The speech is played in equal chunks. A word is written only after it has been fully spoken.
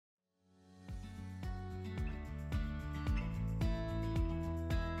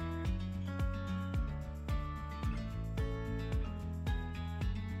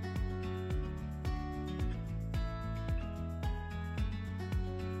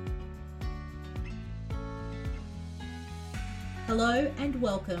Hello and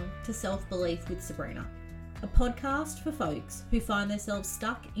welcome to Self-Belief with Sabrina, a podcast for folks who find themselves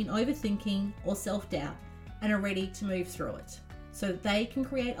stuck in overthinking or self-doubt and are ready to move through it so that they can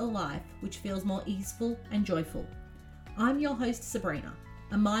create a life which feels more easeful and joyful. I'm your host Sabrina,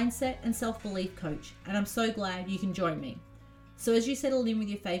 a mindset and self-belief coach, and I'm so glad you can join me. So as you settle in with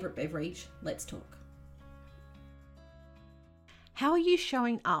your favourite beverage, let's talk. How are you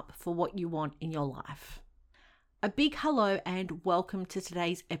showing up for what you want in your life? A big hello and welcome to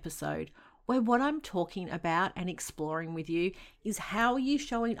today's episode, where what I'm talking about and exploring with you is how are you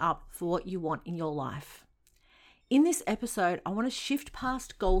showing up for what you want in your life. In this episode, I want to shift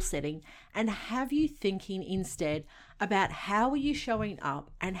past goal setting and have you thinking instead about how are you showing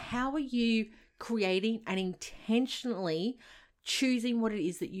up and how are you creating and intentionally choosing what it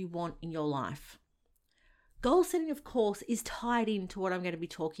is that you want in your life. Goal setting, of course, is tied into what I'm going to be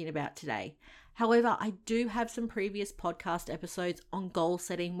talking about today. However, I do have some previous podcast episodes on goal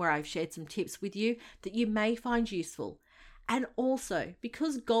setting where I've shared some tips with you that you may find useful. And also,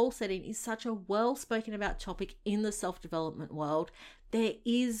 because goal setting is such a well-spoken about topic in the self-development world, there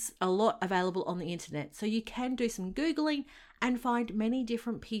is a lot available on the internet. So you can do some Googling and find many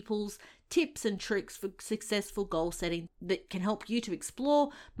different people's tips and tricks for successful goal setting that can help you to explore,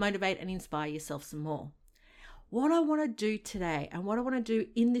 motivate, and inspire yourself some more. What I want to do today and what I want to do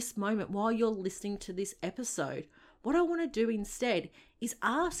in this moment while you're listening to this episode, what I want to do instead is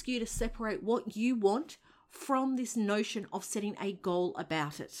ask you to separate what you want from this notion of setting a goal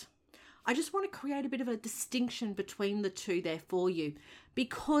about it. I just want to create a bit of a distinction between the two there for you,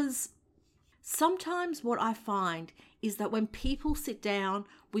 because sometimes what I find is that when people sit down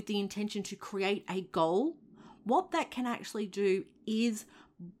with the intention to create a goal, what that can actually do is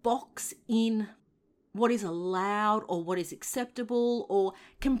box in what is allowed or what is acceptable, or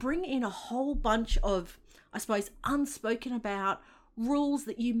can bring in a whole bunch of, I suppose, unspoken about rules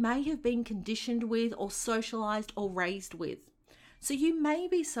that you may have been conditioned with or socialized or raised with. So you may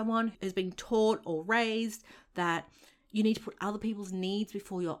be someone who has been taught or raised that you need to put other people's needs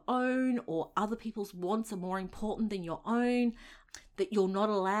before your own, or other people's wants are more important than your own, that you're not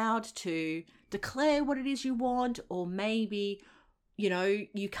allowed to declare what it is you want, or maybe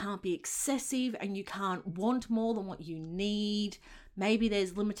you can't be excessive and you can't want more than what you need. Maybe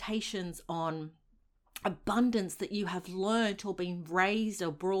there's limitations on abundance that you have learned or been raised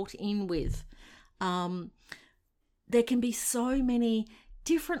or brought in with. There can be so many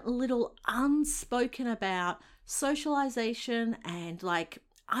different little unspoken about socialization and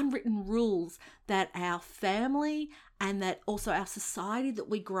unwritten rules that our family and that also our society that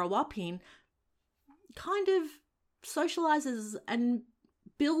we grow up in kind of socializes and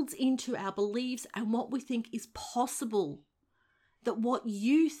builds into our beliefs and what we think is possible, that what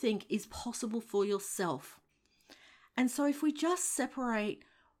you think is possible for yourself. And so if we just separate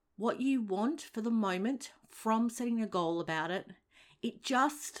what you want for the moment from setting a goal about it,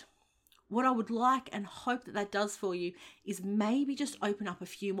 what I would like and hope that does for you is maybe just open up a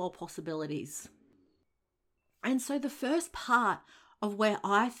few more possibilities. And so the first part of where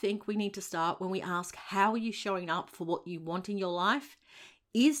I think we need to start when we ask how are you showing up for what you want in your life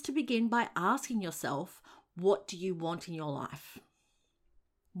is to begin by asking yourself, what do you want in your life?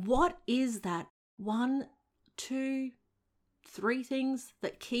 What is that 1, 2, 3 things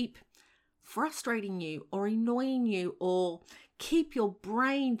that keep frustrating you or annoying you or keep your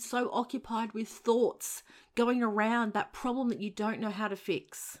brain so occupied with thoughts going around that problem that you don't know how to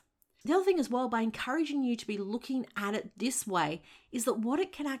fix? The other thing as well, by encouraging you to be looking at it this way, is that what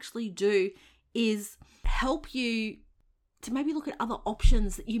it can actually do is help you to maybe look at other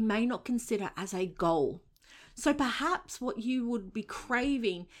options that you may not consider as a goal. So perhaps what you would be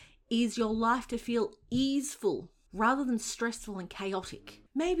craving is your life to feel easeful rather than stressful and chaotic.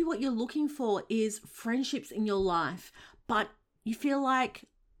 Maybe what you're looking for is friendships in your life, but you feel like,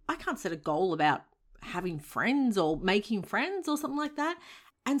 I can't set a goal about having friends or making friends or something like that.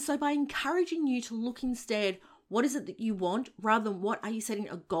 And so by encouraging you to look instead, what is it that you want rather than what are you setting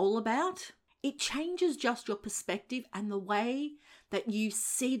a goal about? It changes just your perspective and the way that you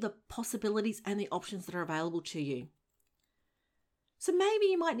see the possibilities and the options that are available to you. So maybe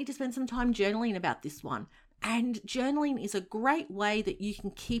you might need to spend some time journaling about this one. And journaling is a great way that you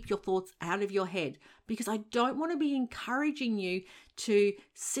can keep your thoughts out of your head, because I don't want to be encouraging you to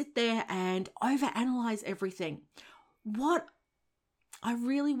sit there and overanalyze everything. What I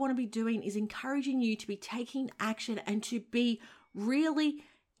really want to be doing is encouraging you to be taking action and to be really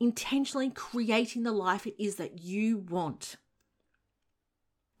intentionally creating the life it is that you want.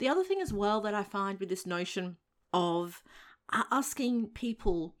 The other thing as well that I find with this notion of asking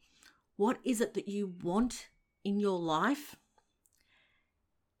people, what is it that you want in your life?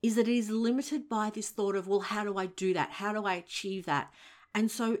 is that it is limited by this thought of, well, how do I do that? How do I achieve that? And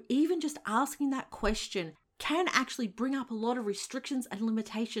so even just asking that question can actually bring up a lot of restrictions and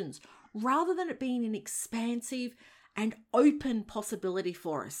limitations rather than it being an expansive and open possibility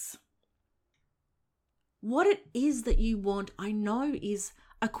for us. What it is that you want, I know, is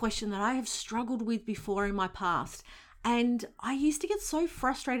a question that I have struggled with before in my past. And I used to get so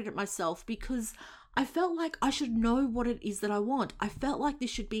frustrated at myself because I felt like I should know what it is that I want. I felt like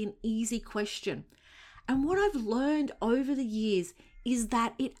this should be an easy question. And what I've learned over the years is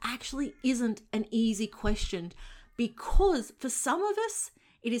that it actually isn't an easy question, because for some of us,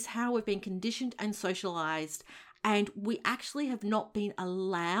 it is how we've been conditioned and socialized, and we actually have not been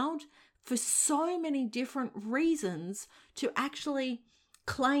allowed for so many different reasons to actually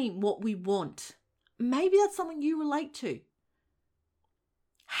claim what we want. Maybe that's something you relate to.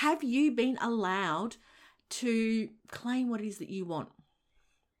 Have you been allowed to claim what it is that you want?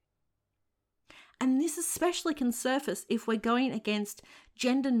 And this especially can surface if we're going against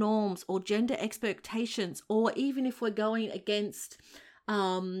gender norms or gender expectations, or even if we're going against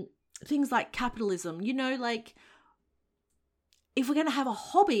things like capitalism. Like if we're going to have a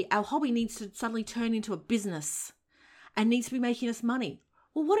hobby, our hobby needs to suddenly turn into a business and needs to be making us money.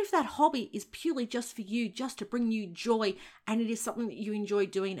 Well, what if that hobby is purely just for you, just to bring you joy, and it is something that you enjoy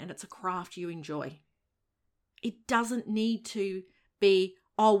doing and it's a craft you enjoy? It doesn't need to be,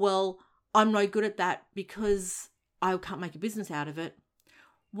 oh, well, I'm no good at that because I can't make a business out of it.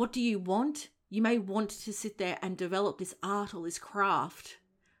 What do you want? You may want to sit there and develop this art or this craft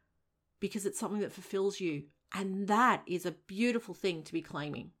because it's something that fulfills you. And that is a beautiful thing to be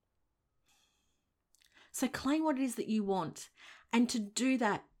claiming. So claim what it is that you want. And to do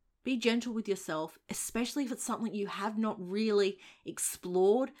that, be gentle with yourself, especially if it's something you have not really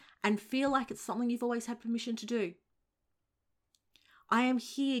explored and feel like it's something you've always had permission to do. I am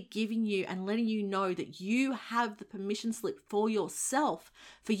here giving you and letting you know that you have the permission slip for yourself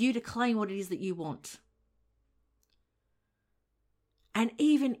for you to claim what it is that you want. And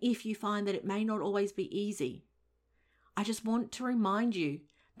even if you find that it may not always be easy, I just want to remind you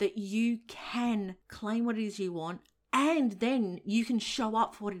that you can claim what it is you want, and then you can show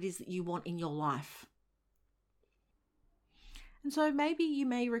up for what it is that you want in your life. And so maybe you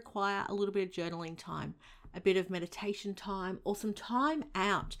may require a little bit of journaling time, a bit of meditation time, or some time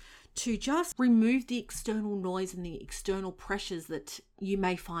out to just remove the external noise and the external pressures that you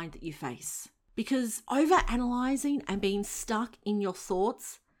may find that you face. Because overanalyzing and being stuck in your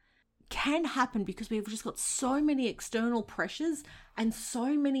thoughts can happen because we've just got so many external pressures and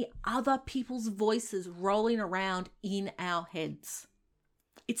so many other people's voices rolling around in our heads.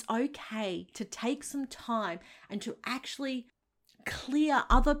 It's okay to take some time and to actually clear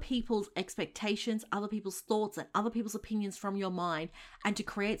other people's expectations, other people's thoughts, and other people's opinions from your mind, and to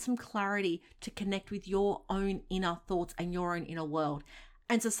create some clarity to connect with your own inner thoughts and your own inner world.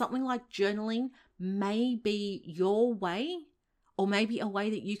 And so something like journaling may be your way, or maybe a way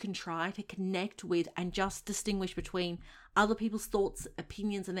that you can try to connect with and just distinguish between other people's thoughts,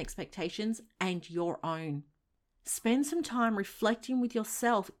 opinions, and expectations and your own. Spend some time reflecting with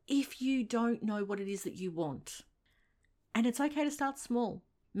yourself if you don't know what it is that you want. And it's okay to start small.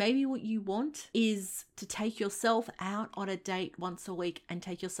 Maybe what you want is to take yourself out on a date once a week and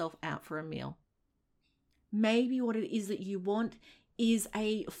take yourself out for a meal. Maybe what it is that you want is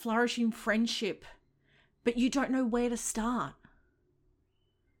a flourishing friendship, but you don't know where to start.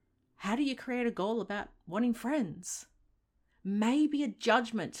 How do you create a goal about wanting friends? Maybe a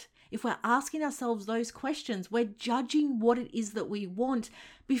judgment. If we're asking ourselves those questions, we're judging what it is that we want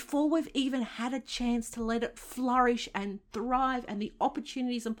before we've even had a chance to let it flourish and thrive and the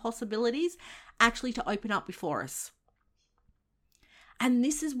opportunities and possibilities actually to open up before us. And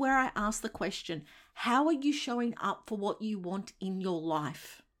this is where I ask the question, how are you showing up for what you want in your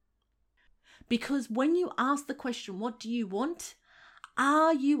life? Because when you ask the question, what do you want?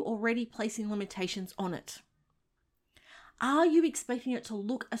 Are you already placing limitations on it? Are you expecting it to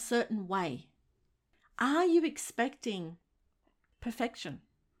look a certain way? Are you expecting perfection?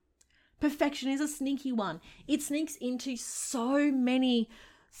 Perfection is a sneaky one. It sneaks into so many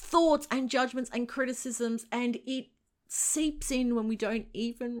thoughts and judgments and criticisms, and it seeps in when we don't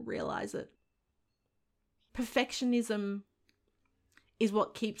even realize it. Perfectionism is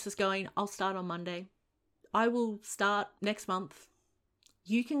what keeps us going. I'll start on Monday. I will start next month.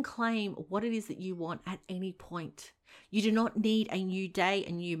 You can claim what it is that you want at any point. You do not need a new day,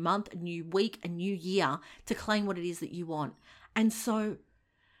 a new month, a new week, a new year to claim what it is that you want. And so,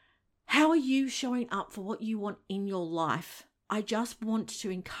 how are you showing up for what you want in your life? I just want to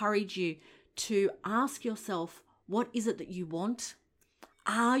encourage you to ask yourself, what is it that you want?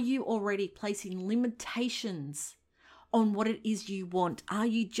 Are you already placing limitations on what it is you want? Are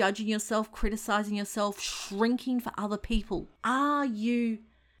you judging yourself, criticizing yourself, shrinking for other people? Are you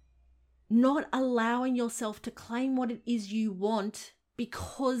not allowing yourself to claim what it is you want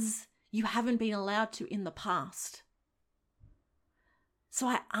because you haven't been allowed to in the past? So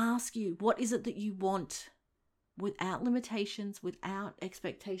I ask you, what is it that you want without limitations, without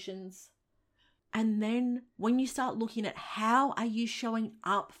expectations? And then when you start looking at how are you showing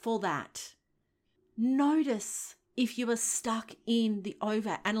up for that, notice if you are stuck in the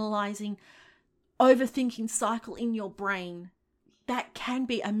overanalyzing, overthinking cycle in your brain. That can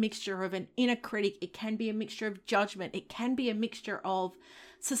be a mixture of an inner critic. It can be a mixture of judgment. It can be a mixture of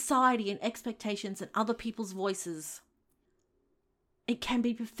society and expectations and other people's voices. It can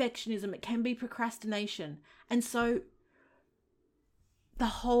be perfectionism. It can be procrastination. And so the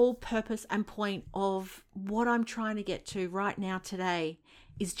whole purpose and point of what I'm trying to get to right now today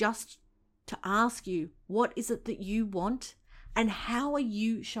is just to ask you, what is it that you want and how are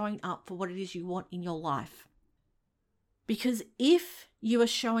you showing up for what it is you want in your life? Because if you are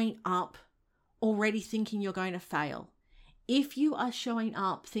showing up already thinking you're going to fail, if you are showing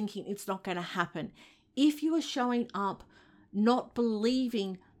up thinking it's not going to happen, if you are showing up not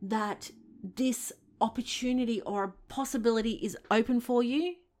believing that this opportunity or possibility is open for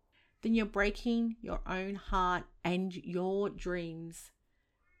you, then you're breaking your own heart and your dreams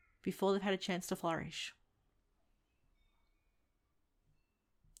before they've had a chance to flourish.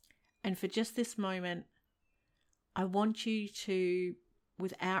 And for just this moment, I want you to,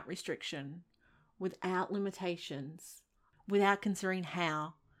 without restriction, without limitations, without considering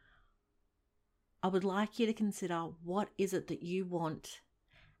how, I would like you to consider what is it that you want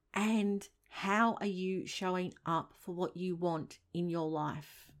and how are you showing up for what you want in your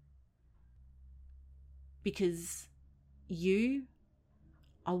life? Because you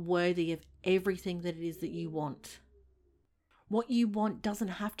are worthy of everything that it is that you want. What you want doesn't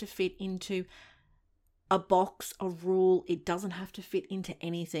have to fit into a box, a rule. It doesn't have to fit into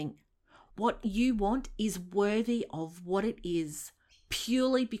anything. What you want is worthy of what it is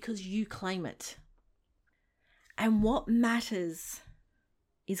purely because you claim it. And what matters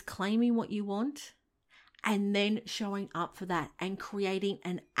is claiming what you want and then showing up for that and creating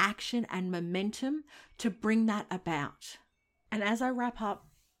an action and momentum to bring that about. And as I wrap up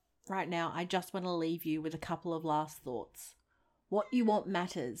right now, I just want to leave you with a couple of last thoughts. What you want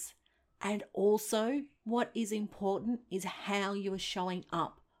matters. And also what is important is how you are showing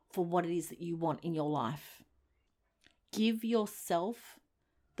up for what it is that you want in your life. Give yourself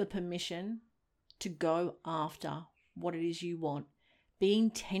the permission to go after what it is you want. Be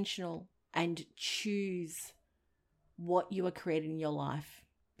intentional and choose what you are creating in your life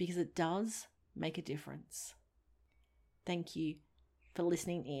because it does make a difference. Thank you for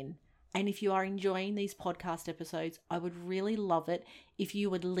listening in. And if you are enjoying these podcast episodes, I would really love it if you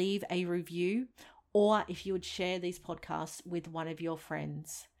would leave a review or if you would share these podcasts with one of your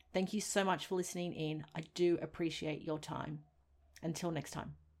friends. Thank you so much for listening in. I do appreciate your time. Until next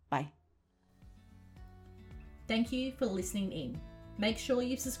time, bye. Thank you for listening in. Make sure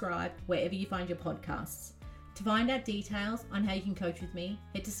you subscribe wherever you find your podcasts. To find out details on how you can coach with me,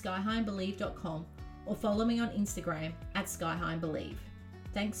 head to skyhighandbelieve.com or follow me on Instagram @skyhighandbelieve.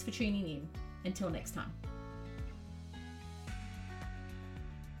 Thanks for tuning in. Until next time.